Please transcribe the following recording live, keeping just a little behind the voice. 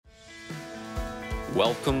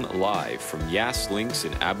Welcome live from Yas Links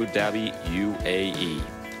in Abu Dhabi, UAE.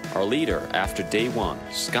 Our leader after day one,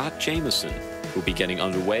 Scott Jameson, will be getting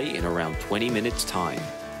underway in around 20 minutes time.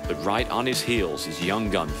 But right on his heels is young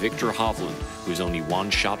gun Victor Hovland, who is only one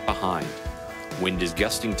shot behind. Wind is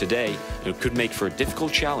gusting today and it could make for a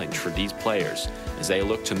difficult challenge for these players as they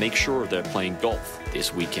look to make sure they're playing golf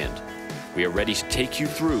this weekend. We are ready to take you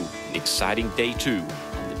through an exciting day two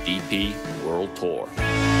on the DP World Tour.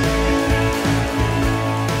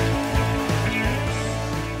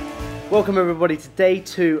 Welcome everybody to day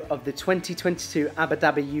two of the 2022 Abu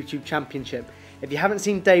Dhabi YouTube Championship. If you haven't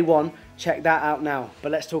seen day one, check that out now.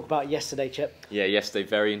 But let's talk about yesterday, Chip. Yeah, yesterday,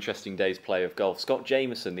 very interesting day's play of golf. Scott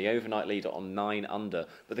Jameson, the overnight leader on 9 under,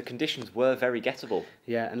 but the conditions were very gettable.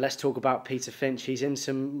 Yeah, and let's talk about Peter Finch. He's in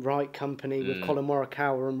some right company with Colin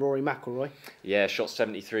Morikawa and Rory McIlroy. Yeah, shot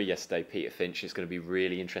 73 yesterday, Peter Finch. It's going to be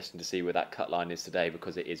really interesting to see where that cut line is today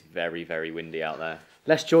because it is very, very windy out there.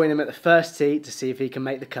 Let's join him at the first tee to see if he can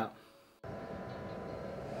make the cut.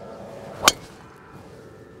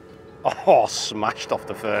 Oh, smashed off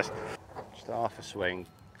the first. Just half a swing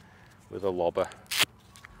with a lobber.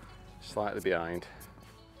 Slightly behind.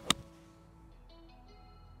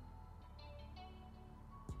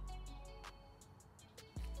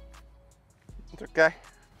 It's okay.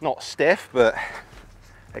 Not stiff, but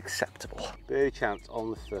acceptable. Birdie chance on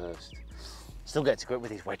the first. Still get to grip with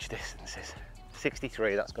his wedge distances.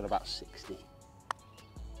 63, that's got about 60.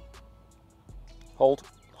 Hold.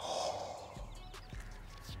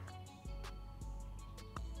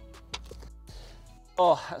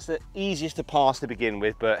 Oh, that's the easiest to pass to begin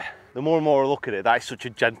with, but the more and more I look at it, that is such a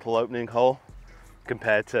gentle opening hole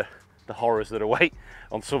compared to the horrors that await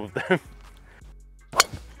on some of them.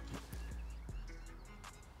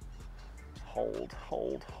 Hold,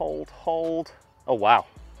 hold, hold, hold. Oh wow,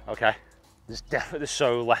 okay. There's definitely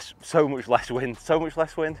so much less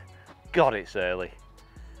wind. God, it's early.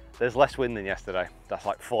 There's less wind than yesterday. That's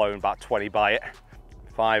like flowing about 20 by it.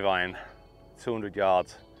 5 iron, 200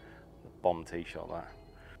 yards. Bomb tee shot that.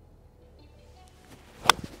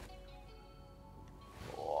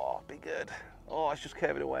 Oh, be good. Oh, it's just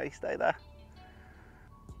curving away. Stay there.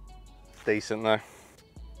 Decent though.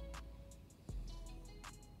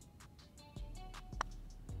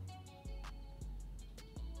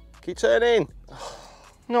 Keep turning.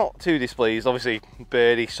 Not too displeased. Obviously,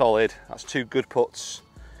 birdie solid. That's 2 good putts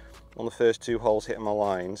on the first 2 holes hitting my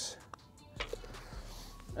lines.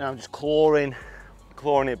 And I'm just clawing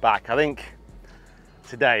it back. I think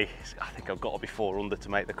today, I've got to be 4 under to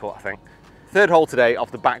make the cut, I think. Third hole today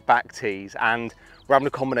off the back tees, and we're having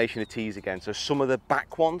a combination of tees again. So some of the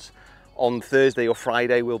back ones on Thursday or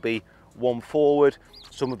Friday will be 1 forward,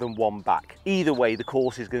 some of them 1 back. Either way, the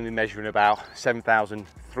course is going to be measuring about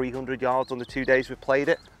 7,300 yards on the 2 days we've played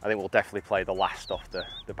it. I think we'll definitely play the last off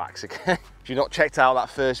the backs again. If you've not checked out that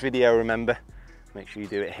first video, remember, make sure you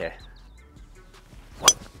do it here.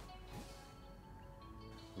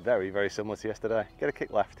 Very, very similar to yesterday. Get a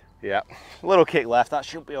kick left. Yeah, a little kick left, that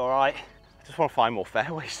should be all right. I just want to find more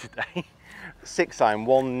fairways today. 6 iron,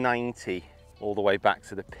 190 all the way back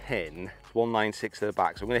to the pin. 196 to the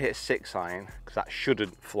back, so I'm going to hit a 6 iron because that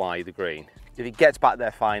shouldn't fly the green. If it gets back there,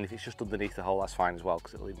 fine. If it's just underneath the hole, that's fine as well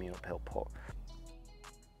because it'll leave me an uphill putt.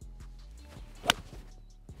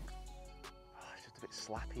 Oh, it's just a bit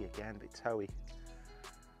slappy again, a bit toey.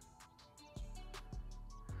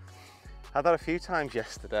 I had that a few times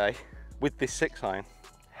yesterday with this 6 iron.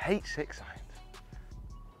 Hate 6 irons.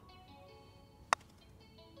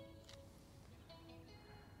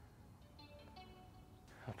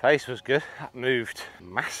 The pace was good. That moved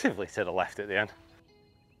massively to the left at the end.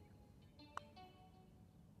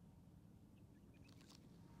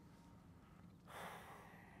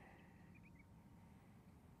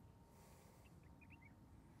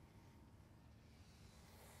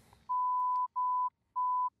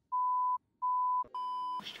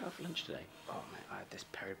 What did you have for lunch today? Oh mate, I had this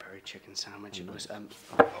peri chicken sandwich. It was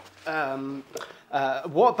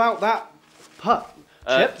what about that putt,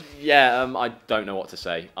 Chip? I don't know what to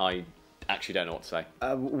say. I actually don't know what to say.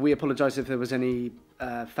 We apologise if there was any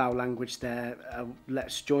foul language there.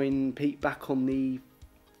 Let's join Pete back on the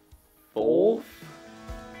 4th.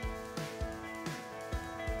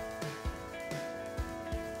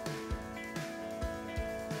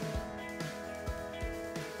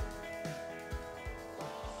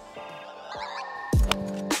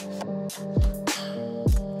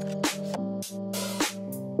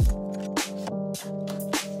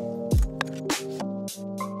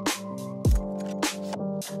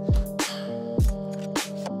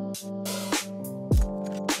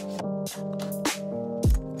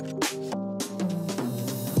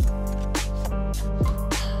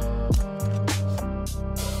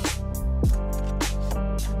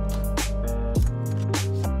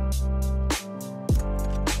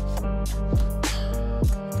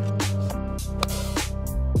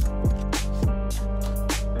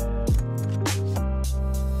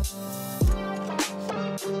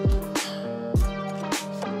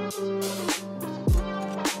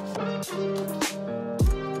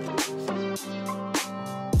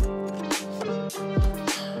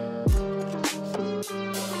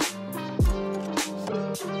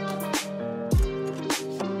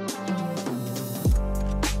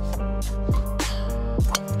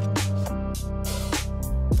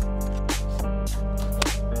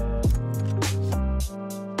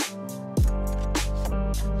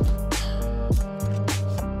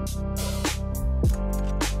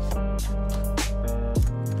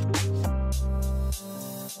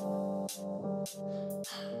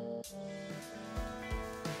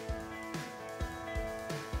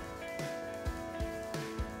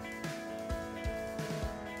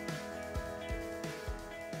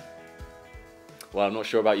 Well, I'm not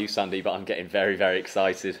sure about you, Sandy, but I'm getting very, very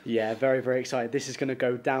excited. Yeah, very, very excited. This is going to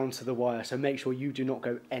go down to the wire, so make sure you do not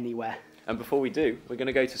go anywhere. And before we do, we're going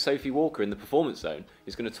to go to Sophie Walker in the Performance Zone,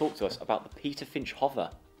 who's going to talk to us about the Peter Finch hover.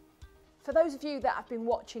 For those of you that have been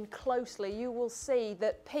watching closely, you will see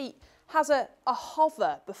that Pete has a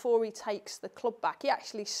hover before he takes the club back. He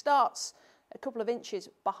actually starts a couple of inches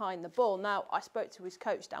behind the ball. Now, I spoke to his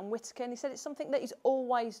coach, Dan Whittaker, and he said it's something that he's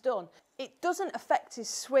always done. It doesn't affect his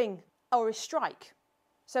swing or his strike.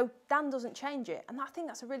 So Dan doesn't change it. And I think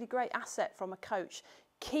that's a really great asset from a coach,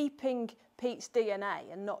 keeping Pete's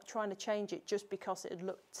DNA and not trying to change it just because it would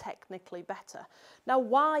look technically better. Now,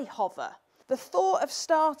 why hover? The thought of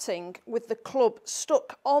starting with the club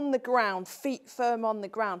stuck on the ground, feet firm on the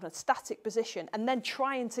ground, a static position, and then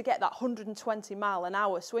trying to get that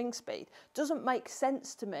 120-mile-an-hour swing speed doesn't make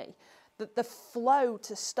sense to me. That the flow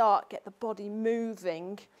to start, get the body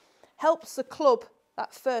moving, helps the club,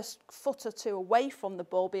 that first foot or two away from the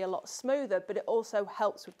ball, be a lot smoother, but it also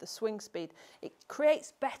helps with the swing speed. It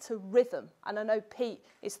creates better rhythm, and I know Pete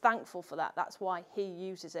is thankful for that. That's why he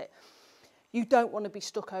uses it. You don't want to be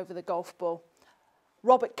stuck over the golf ball.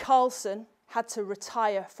 Robert Carlson had to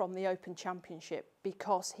retire from the Open Championship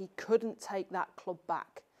because he couldn't take that club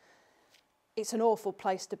back. It's an awful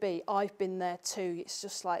place to be. I've been there too. It's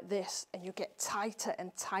just like this, and you get tighter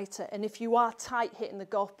and tighter. And if you are tight hitting the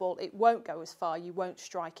golf ball, it won't go as far. You won't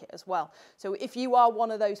strike it as well. So if you are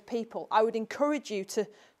one of those people, I would encourage you to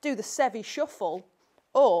do the Seve Shuffle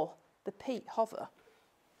or the Pete Hover.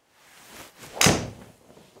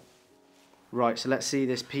 Right, so let's see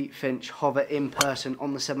this Pete Finch hover in person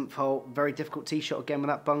on the 7th hole. Very difficult tee shot again with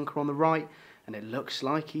that bunker on the right. And it looks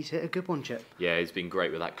like he's hit a good one, Chip. Yeah, he's been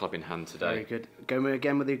great with that club in hand today. Very good. Going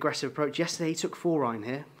again with the aggressive approach. Yesterday he took 4-iron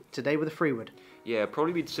here. Today with a 3-wood. Yeah,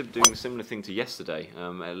 probably be doing a similar thing to yesterday,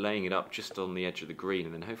 laying it up just on the edge of the green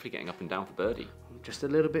and then hopefully getting up and down for birdie. Just a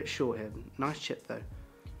little bit short here. Nice chip though.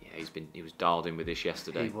 Yeah, he was dialed in with this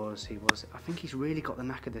yesterday. He was. I think he's really got the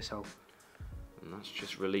knack of this hole. And that's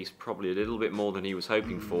just released probably a little bit more than he was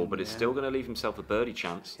hoping for, but it's still going to leave himself a birdie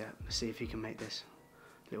chance. Yeah, let's see if he can make this.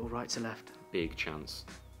 Little right to left. Big chance.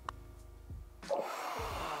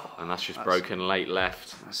 And that's just broken late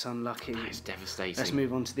left. That's unlucky. That is devastating. Let's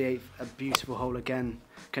move on to the 8th. A beautiful hole again.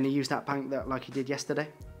 Can he use that bank like he did yesterday?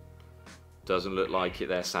 Doesn't look like it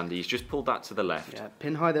there, Sandy. He's just pulled that to the left. Yeah,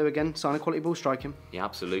 pin high there again. Sign a quality ball striking. Yeah,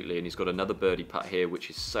 absolutely. And he's got another birdie putt here, which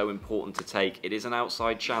is so important to take. It is an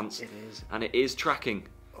outside chance. It is. And it is tracking.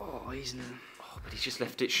 Oh, but he's just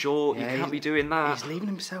left it short. Yeah, you can't be doing that. He's leaving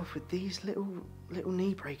himself with these little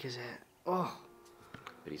knee breakers here. Oh.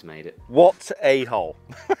 But he's made it. What a hole.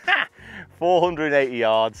 480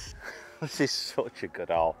 yards. This is such a good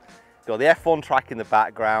hole. Got the F1 track in the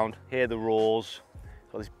background. Hear the roars.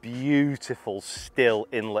 Got this beautiful still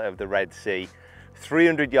inlet of the Red Sea.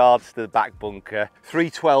 300 yards to the back bunker.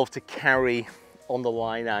 312 to carry on the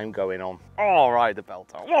line I'm going on. All right, the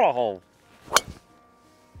belt on. What a hole. Oh,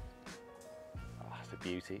 that's a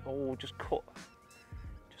beauty. Oh, just cut.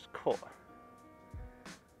 Just cut.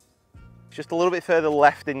 Just a little bit further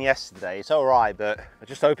left than yesterday. It's all right, but I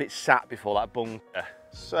just hope it sat before that bunker.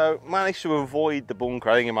 So managed to avoid the bunker.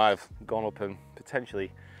 I think it might have gone up and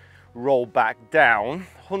potentially rolled back down.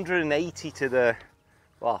 180 to the,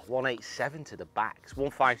 well, 187 to the back. It's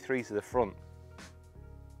 153 to the front.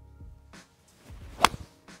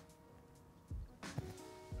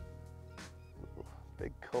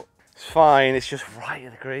 Big cut. It's fine, it's just right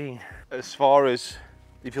at the green. As far as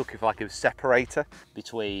if you're looking for like a separator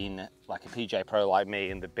between like a PJ Pro like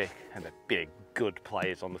me and the big good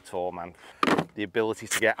players on the tour, man, the ability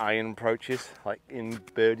to get iron approaches like in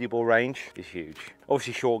birdieable range is huge.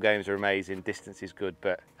 Obviously short games are amazing, distance is good,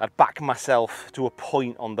 but I'd back myself to a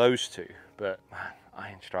point on those two. But man,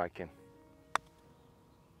 iron striking.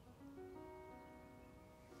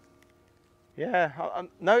 Yeah, I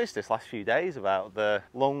noticed this last few days about the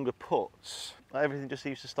longer putts. Everything just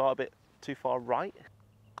seems to start a bit too far right.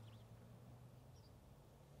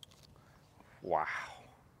 Wow.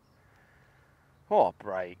 What a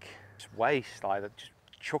break. Just waste, like just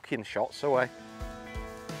chucking shots away.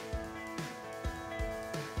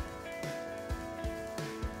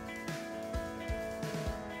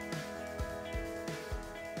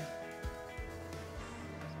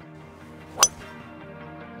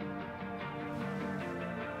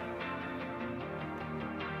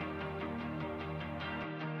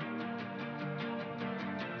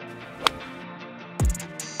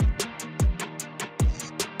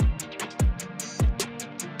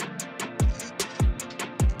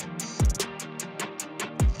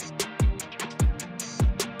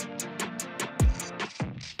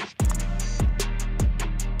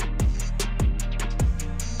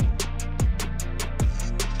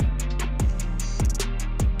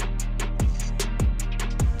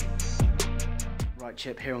 Right,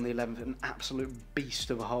 Chip, here on the 11th, an absolute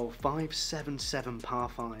beast of a hole. 577 par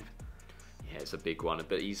 5. Yeah, it's a big one,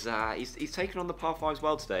 but he's taken on the par 5s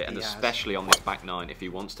well today, and He especially on this back 9. If he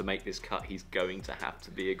wants to make this cut, he's going to have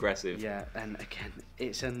to be aggressive. Yeah, and again,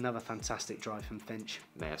 it's another fantastic drive from Finch.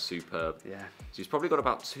 They're superb. Yeah. So he's probably got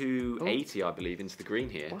about 280, I believe, into the green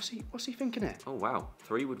here. What's he thinking here? Oh wow,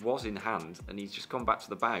 3-wood was in hand, and he's just gone back to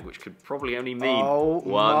the bag, which could probably only mean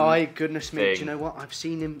one my goodness me! thing. Do you know what? I've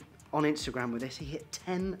seen him on Instagram with this. He hit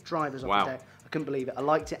 10 drivers off Wow. the day. I couldn't believe it. I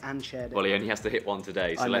liked it and shared it. Well, he only has to hit one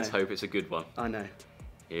today, so I let's know. hope it's a good one. I know.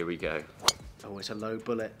 Here we go. Oh, it's a low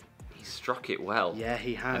bullet. He struck it well. Yeah,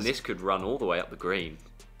 he has. And this could run all the way up the green.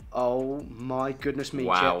 Oh my goodness me!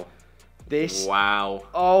 Wow. Chip. This. Wow.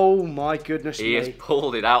 Oh my goodness He me! has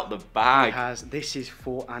pulled it out the bag. He has. This is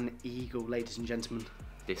for an eagle, ladies and gentlemen.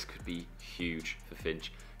 This could be huge for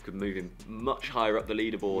Finch. Could move him much higher up the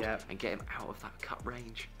leaderboard Yep. and get him out of that cut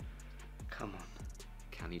range. Come on.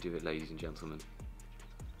 Can he do it, ladies and gentlemen?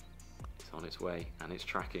 It's on its way and it's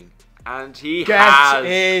tracking. And he has! Get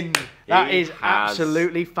in! That He is has.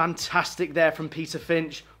 absolutely fantastic there from Peter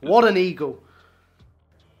Finch. What an eagle.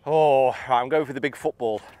 Oh, right, I'm going for the big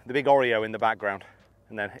football, the big Oreo in the background.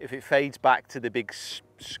 And then if it fades back to the big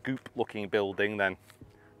scoop looking building, then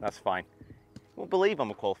that's fine. You won't believe I'm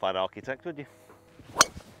a qualified architect, would you?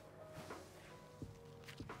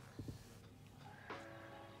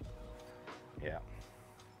 Yeah.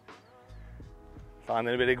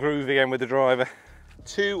 Finding a bit of groove again with the driver.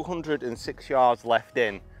 206 yards left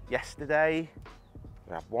in. Yesterday,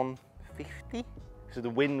 we had 150. So the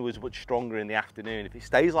wind was much stronger in the afternoon. If it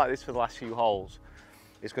stays like this for the last few holes,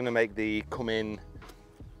 it's going to make the it's going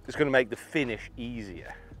to make the finish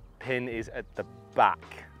easier. Pin is at the back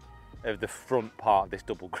of the front part of this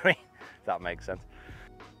double green, if that makes sense.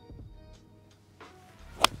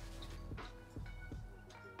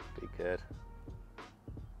 Big good.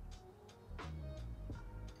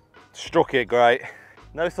 Struck it great.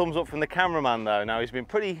 No thumbs up from the cameraman though. Now he's been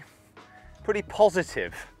pretty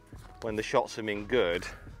positive when the shots have been good.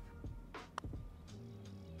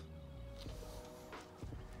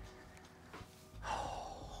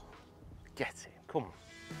 Get it, come on.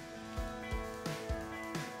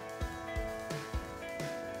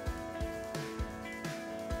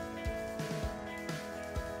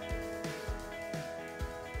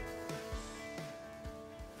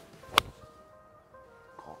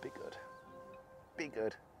 Oh, be good. Be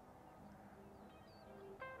good.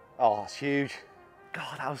 Oh, it's huge.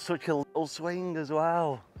 God, that was such a little swing as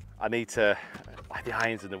well. I need to, like the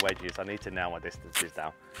irons and the wedges, I need to nail my distances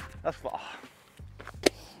down. That's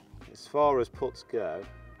as far as putts go,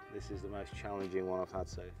 this is the most challenging one I've had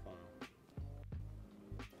so far.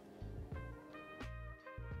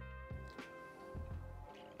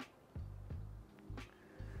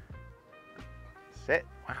 Sit,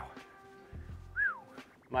 wow.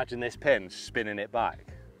 Imagine this pin spinning it back.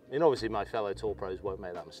 I mean, obviously my fellow tour pros won't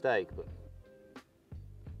make that mistake, but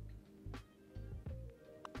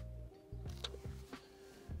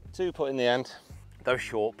 2 putt in the end. Those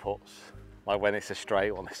short putts, like when it's a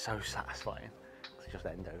straight one, they're so satisfying. It's just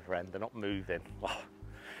end over end, they're not moving.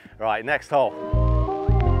 Right, next hole.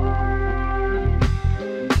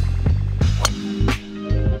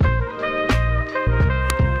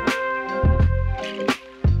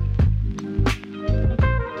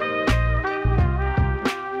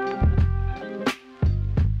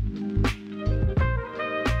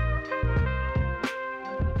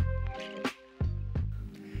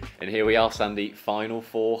 And here we are, Sandy. Final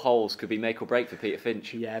 4 holes could be make or break for Peter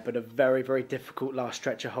Finch. Yeah, but a very, very difficult last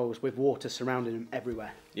stretch of holes with water surrounding him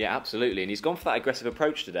everywhere. Yeah, absolutely. And he's gone for that aggressive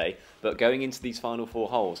approach today. But going into these final 4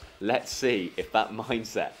 holes, let's see if that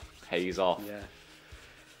mindset pays off. Yeah.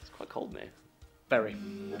 It's quite cold in here. Very.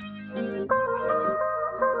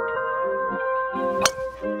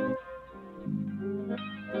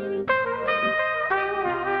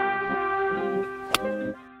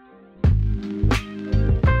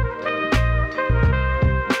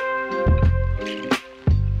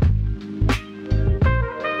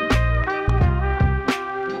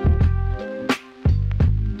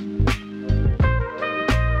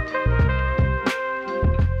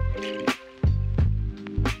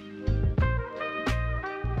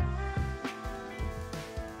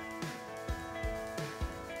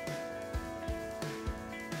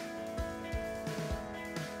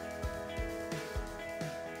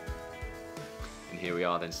 Here we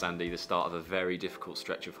are then, Sandy, the start of a very difficult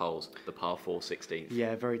stretch of holes, the par 4 16th.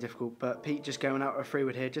 Yeah, very difficult. But Pete just going out of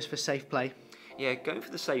 3-wood here just for safe play. Yeah, going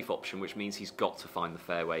for the safe option, which means he's got to find the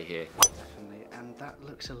fairway here. Definitely. And that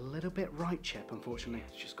looks a little bit right chip, unfortunately.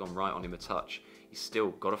 It's just gone right on him a touch. He's still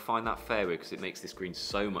got to find that fairway because it makes this green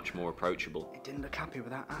so much more approachable. He didn't look happy with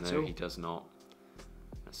that at all. No, he does not.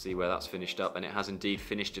 Let's see where that's finished up, and it has indeed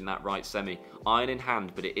finished in that right semi. Iron in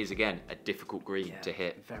hand, but it is, again, a difficult green to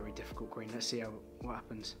hit. Very difficult green. Let's see what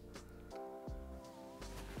happens.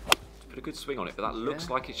 Put a good swing on it, but that looks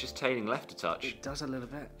like it's just tailing left a touch. It does a little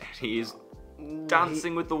bit. He is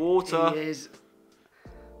dancing with the water. He is.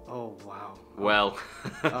 Oh, wow. Well,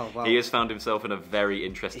 oh, wow. He has found himself in a very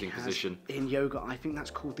interesting position. In yoga, I think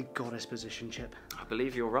that's called the goddess position, Chip. I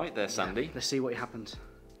believe you're right there, Sandy. Yeah, let's see what happens.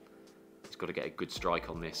 He's got to get a good strike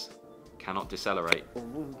on this. Cannot decelerate.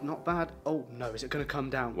 Oh, not bad. Oh, no. Is it going to come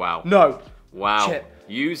down? Wow. No. Wow. Chip.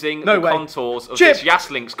 Using No the way. contours of Chip. this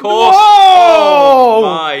Yaslinks course. Oh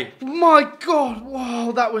my. My God.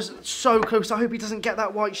 Wow, that was so close. I hope he doesn't get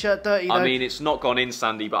that white shirt dirty, though. I mean, it's not gone in,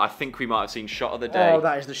 Sandy, but I think we might have seen shot of the day. Oh,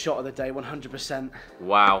 that is the shot of the day, 100%.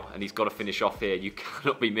 Wow, and he's got to finish off here. You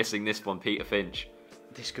cannot be missing this one, Peter Finch.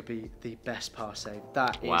 This could be the best par save.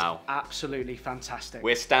 That is absolutely fantastic.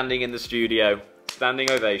 We're standing in the studio.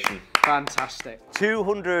 Standing ovation. Fantastic.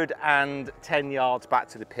 210 yards back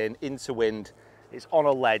to the pin, into wind. It's on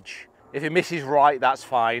a ledge. If it misses right, that's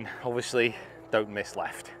fine. Obviously, don't miss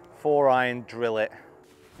left. 4-iron, drill it.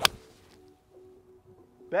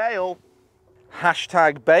 Bail.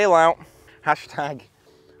 Hashtag bailout. Hashtag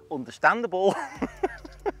understandable.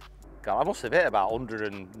 God, I must have hit about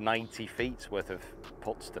 190 feet worth of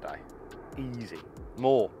putts today. Easy.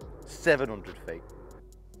 More. 700 feet.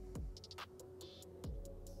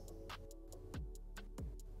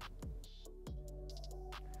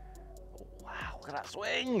 Look at that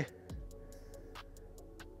swing.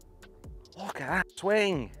 Look at that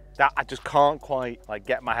swing. That I just can't quite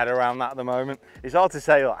get my head around that at the moment. It's hard to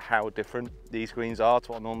say how different these greens are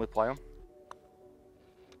to what I normally play on.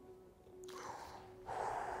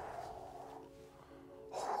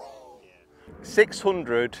 Yeah.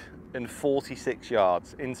 646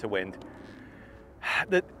 yards into wind.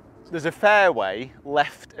 There's a fairway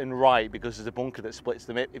left and right because there's a bunker that splits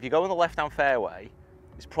them. If you go on the left-hand fairway,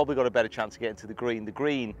 it's probably got a better chance of getting to the green. The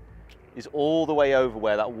green is all the way over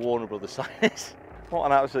where that Warner Brothers sign is. What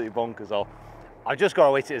an absolutely bonkers hole. I've just got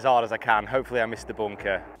to hit it as hard as I can. Hopefully I missed the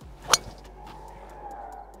bunker.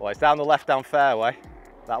 Well, it's down the left-hand fairway.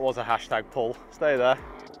 That was a hashtag pull. Stay there.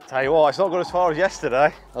 Tell you what, it's not gone as far as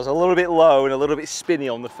yesterday. I was a little bit low and a little bit spinny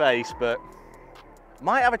on the face, but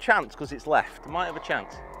might have a chance because it's left. Might have a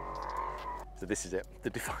chance. So this is it,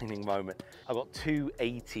 the defining moment. I've got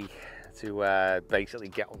 280 to basically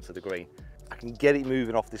get onto the green. I can get it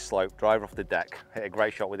moving off this slope, drive off the deck. Hit a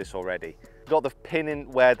great shot with this already. Got the pin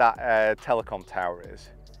in where that telecom tower is.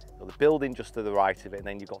 Got the building just to the right of it, and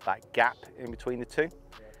then you've got that gap in between the two.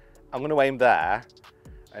 I'm going to aim there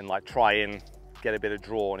and try and get a bit of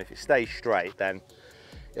draw, and if it stays straight, then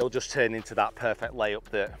it'll just turn into that perfect layup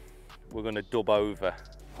that we're going to dub over.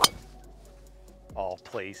 Oh,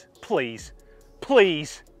 please, please,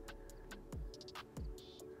 please.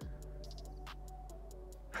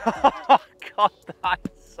 Oh God,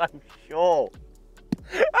 that's so short.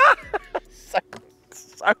 so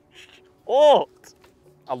short.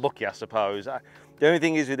 I'm lucky, I suppose. The only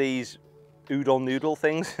thing is with these udon noodle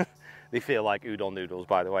things, they feel like udon noodles,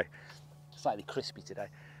 by the way. Slightly crispy today.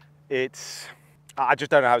 I just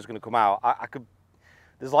don't know how it's going to come out.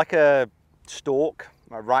 There's like a stalk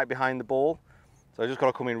right behind the ball, so I just got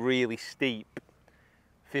to come in really steep,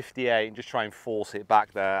 58, and just try and force it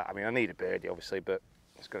back there. I mean, I need a birdie, obviously, but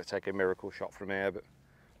it's going to take a miracle shot from here, but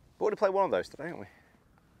we're going to play one of those today, aren't we?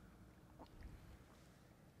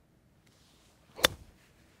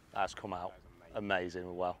 That's come out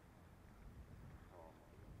amazing well.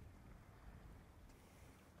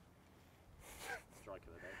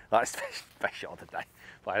 That's the best shot of the day,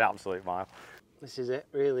 by an absolute mile. This is it,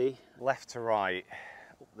 really. Left to right,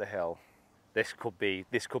 up the hill. This could be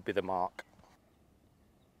the mark.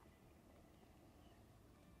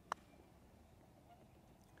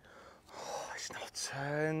 It's not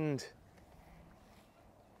turned.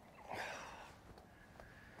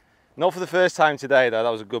 Not for the first time today though, that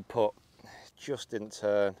was a good putt. It just didn't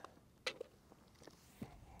turn.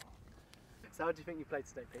 So how do you think you played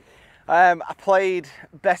today, Pete? I played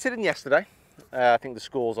better than yesterday. I think the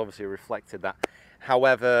scores obviously reflected that.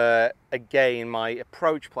 However, again, my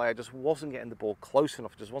approach play, I just wasn't getting the ball close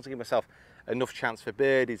enough. I just wanted to give myself enough chance for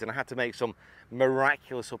birdies, and I had to make some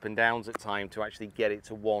miraculous up and downs at times to actually get it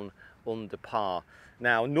to 1 under par.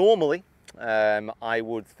 Now, normally, I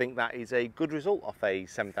would think that is a good result off a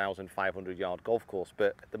 7,500 yard golf course,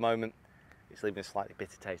 but at the moment, it's leaving a slightly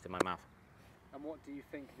bitter taste in my mouth. And what do you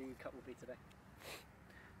think the cut will be today?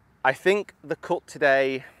 I think the cut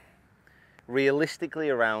today, realistically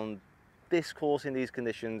around this course in these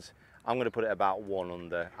conditions, I'm going to put it about 1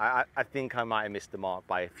 under. I think I might have missed the mark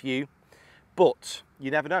by a few, but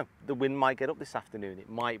you never know. The wind might get up this afternoon, it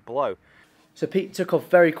might blow. So Pete took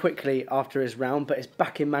off very quickly after his round, but is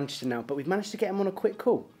back in Manchester now. But we've managed to get him on a quick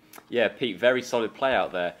call. Yeah, Pete, very solid play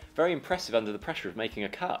out there. Very impressive under the pressure of making a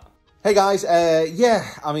cut. Hey guys, yeah,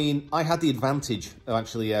 I mean, I had the advantage of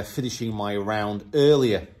actually finishing my round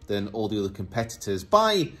earlier than all the other competitors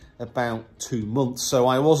by about 2 months, so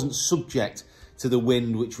I wasn't subject to the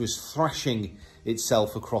wind which was thrashing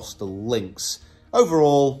itself across the links.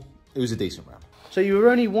 Overall, it was a decent round. So you were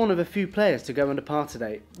only one of a few players to go under par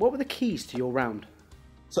today. What were the keys to your round?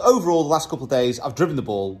 So overall, the last couple of days, I've driven the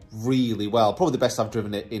ball really well. Probably the best I've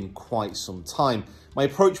driven it in quite some time. My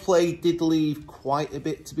approach play did leave quite a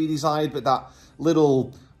bit to be desired, but that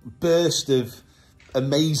little burst of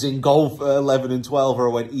amazing golf at 11 and 12 where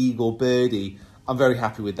I went eagle birdie, I'm very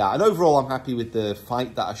happy with that. And overall, I'm happy with the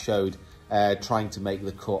fight that I showed trying to make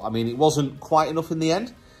the cut. I mean, it wasn't quite enough in the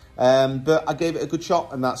end, but I gave it a good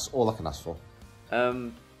shot, and that's all I can ask for.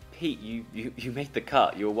 Pete, you made the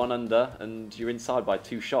cut. You're 1 under and you're inside by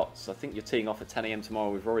 2 shots. I think you're teeing off at 10 AM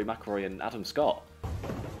tomorrow with Rory McIlroy and Adam Scott.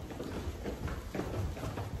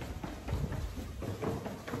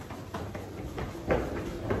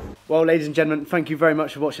 Well, ladies and gentlemen, thank you very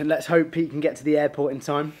much for watching. Let's hope Pete can get to the airport in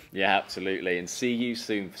time. Yeah, absolutely. And see you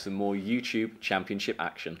soon for some more YouTube Championship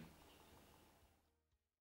action.